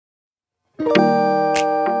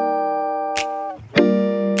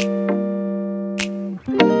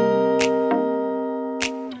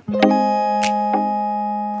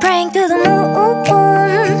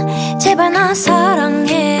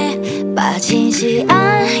보이지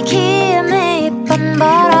않기에 매일 밤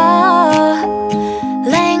벌어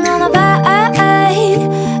Laying on a bed,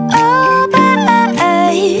 oh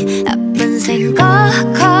babe 나쁜 생각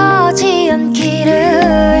하지 않기를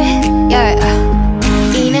yeah.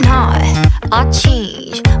 In and out, I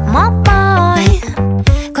change my mind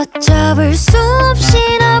걷잡을 수 없이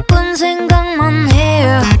나쁜 생각만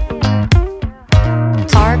해요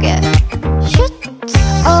Target, shoot,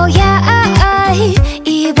 oh yeah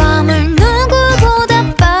이 밤을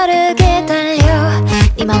누구보다 빠르게 달려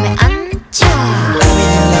네 맘에 앉혀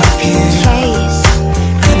Chase,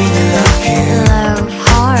 love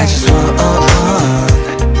hard I just want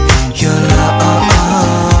your love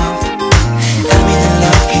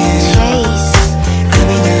Chase,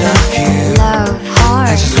 love hard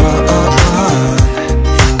I just want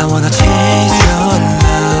I wanna chase your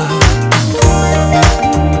love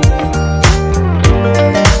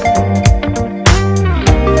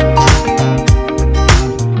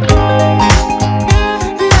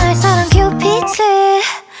나의 사랑 큐피트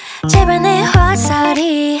제발 내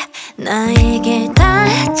화살이 나에게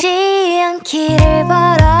닿지 않기를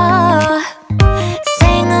바라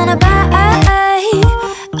Sing on a bed,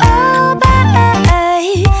 oh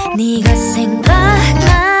babe 네가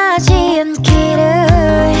생각나지 않기를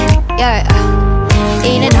yeah.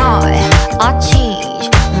 In and out, I change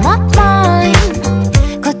my mind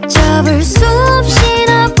걷잡을 수 없이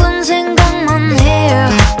나쁜 생각만 해요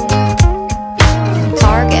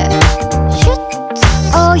Target, shoot,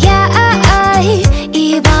 oh yeah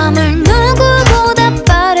이 밤을 누구보다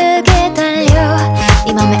빠르게 달려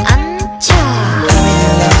네 맘에 앉혀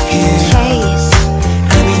Chase,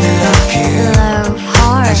 love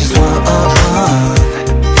hard I just want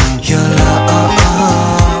your love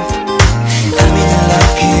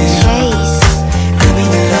Chase,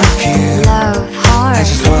 love hard I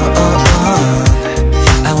just want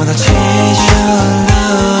I wanna chase your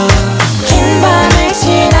love 긴 밤을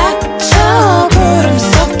지나쳐 구름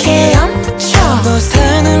속 헤엄쳐 너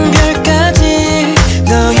사는 별까지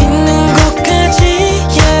너 있는 곳까지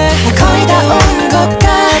yeah. 거의 다 온 것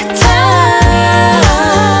같아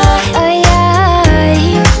oh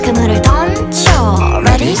yeah. 그물을 던져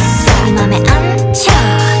Ready, set 네 맘에 앉혀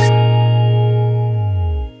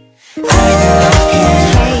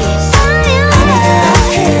Chase,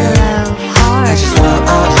 love hard I just want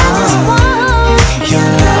your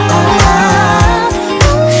love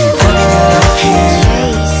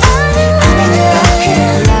Chase,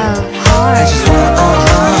 love hard I just want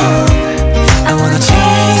I wanna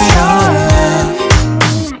chase your love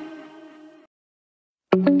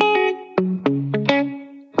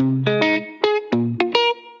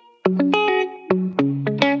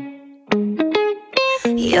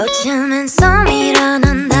요즘엔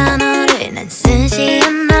썸이라는 단어를 난 쓰지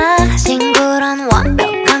않아 친구란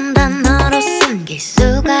완벽한 단어로 숨길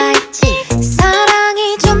수가 있지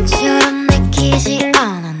사랑이 좀처럼 내키지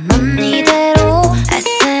않아 넌 이대로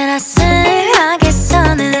아슬아슬하게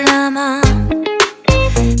선을 넘어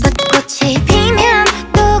벚꽃이 피면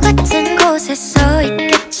똑같은 곳에 서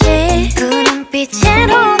있겠지 그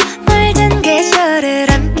눈빛으로 물든 계절을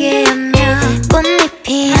함께하며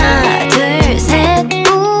꽃잎이 하나 둘셋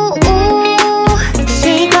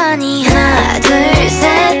시간이 하나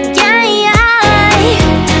둘셋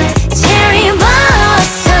Cherry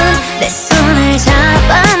blossom 내 손을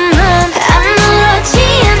잡아 넌 아무렇지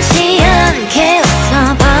않지 않게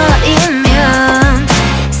웃어버리면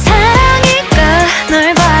사랑일까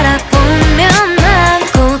널 바라보면 난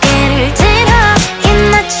고개를 들어 입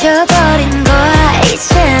맞춰버린 거야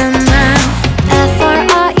이제 난 F.R.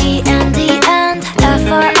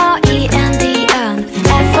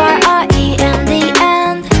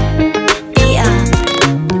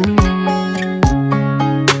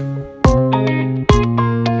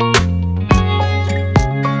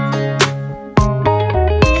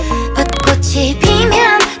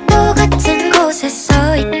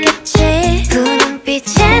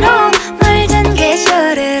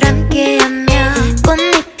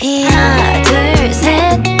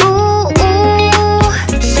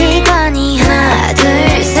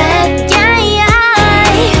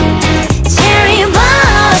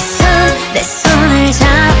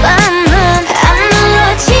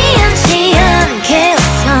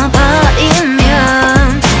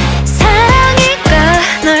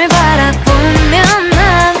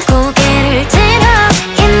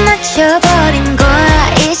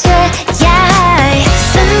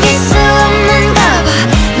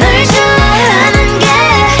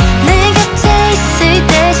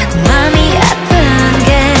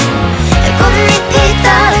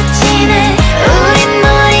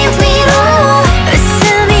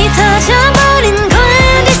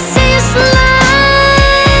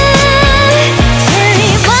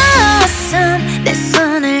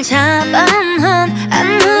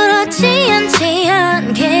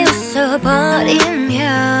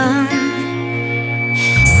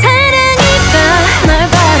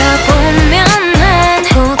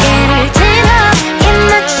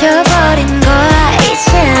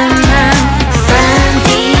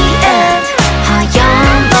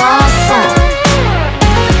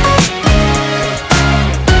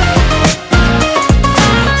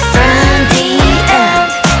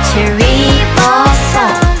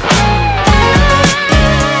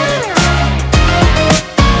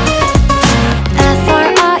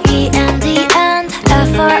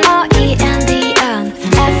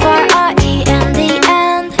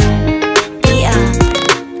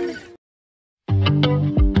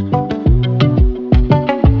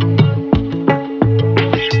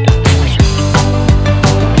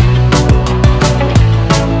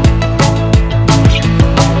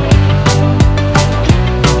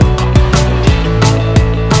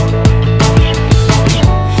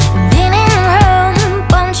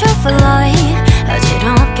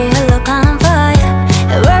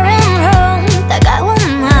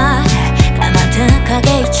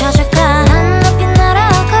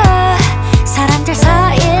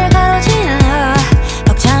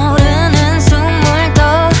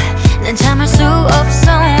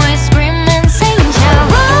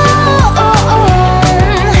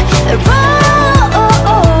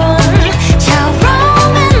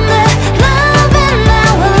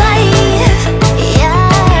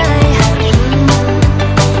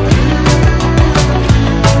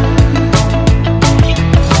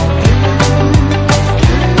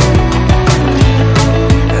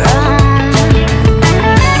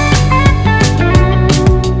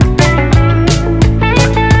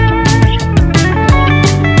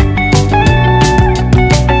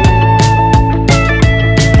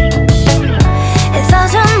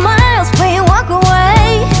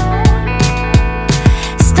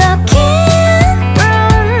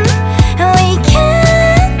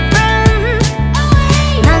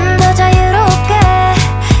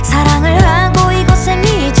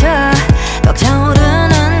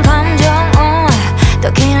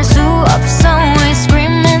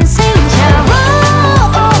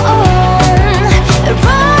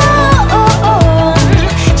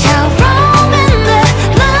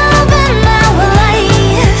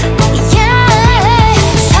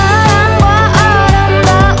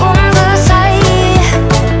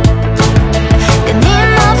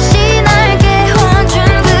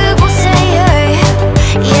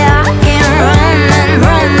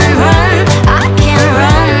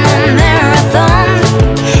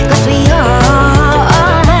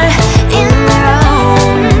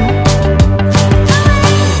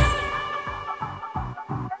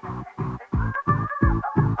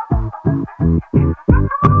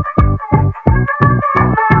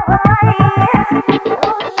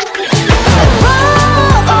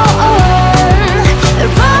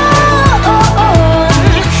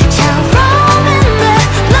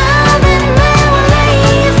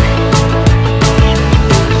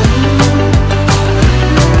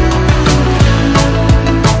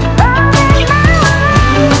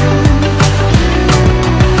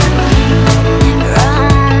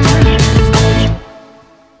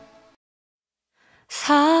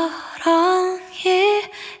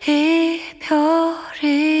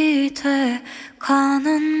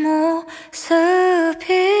 가는 모습이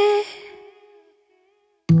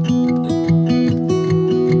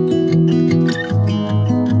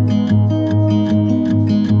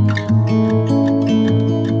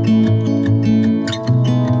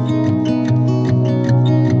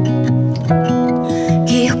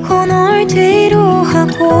기어코 널 뒤로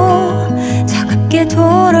하고 차갑게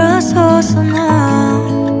돌아서서 나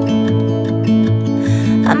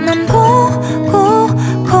앞만 보고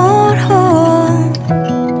걸어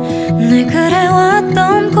늘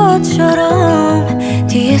그래왔던 것처럼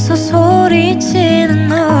뒤에서 소리치는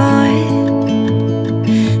널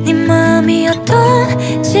네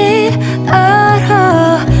맘이었던지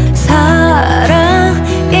알아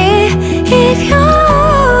사랑이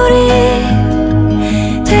이별이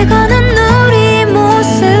돼가는 우리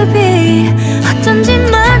모습이 어쩐지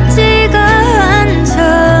맞지가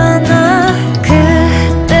않잖아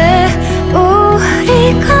그때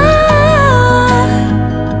우리가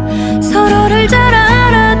서로를 잘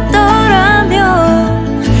알았더라면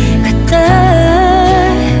그때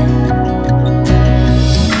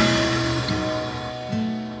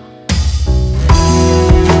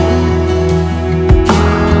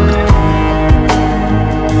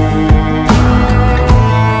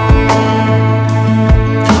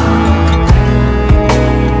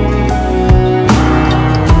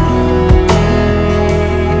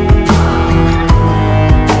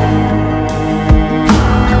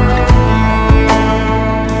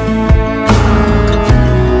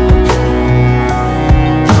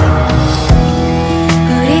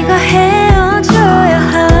우리가 헤어져야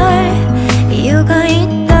할 이유가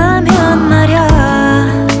있다면 말야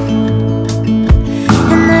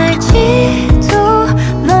날지도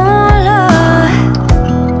몰라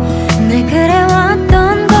늘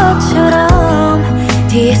그래왔던 것처럼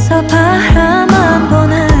뒤에서 바라만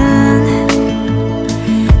보는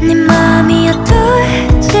네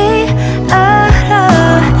맘이었을지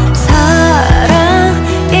알아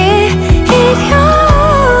사랑이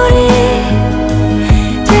이별이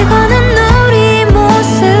돼가는 우리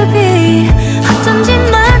모습이 어쩐지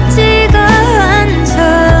맞지가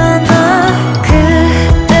않잖아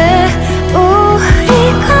그때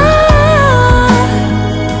우리가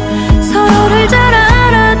서로를 잘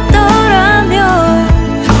알았더라면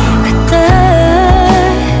그때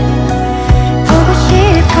보고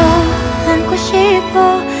싶어 안고 싶어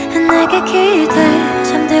내게 기대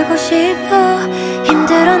잠들고 싶어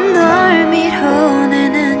힘들어 널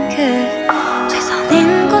밀어내는 게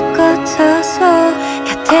최선인 것 같아서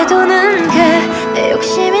곁에 두는 게 내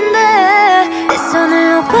욕심인데 내 손을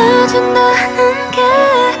놓아준다는 게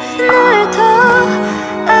널 더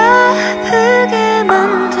아프게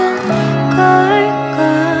만든 걸까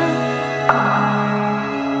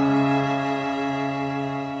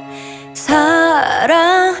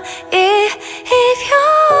사랑이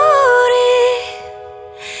이별이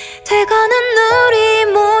돼가는 우리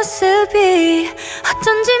모습이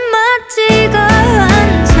어쩐지 맞지가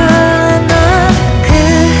않잖아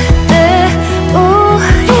그때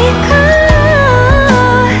우리가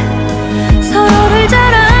서로를 잘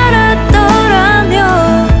알았더라면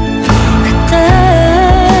그때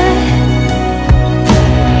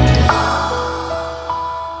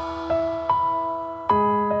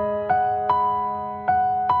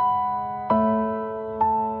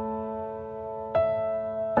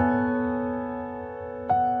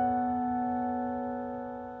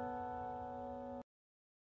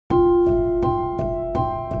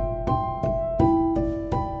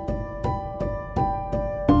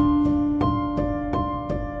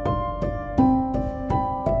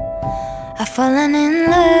I've fallen in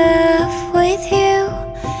love with you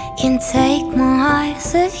Can't take my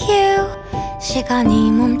eyes off you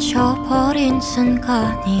시간이 멈춰버린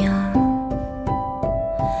순간이야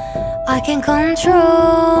I can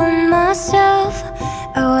control myself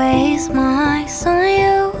Always my eyes on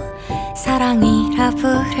you 사랑이라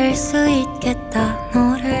부를 수 있겠다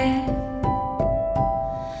너를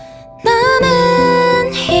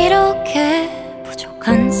나는 이렇게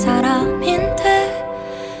부족한 사람인데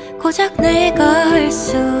고작 내가 할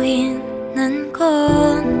수 있는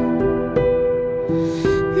건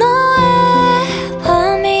너의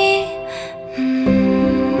밤이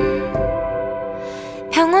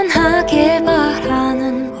평온하길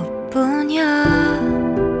바라는 것뿐이야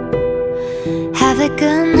Have a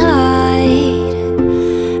good night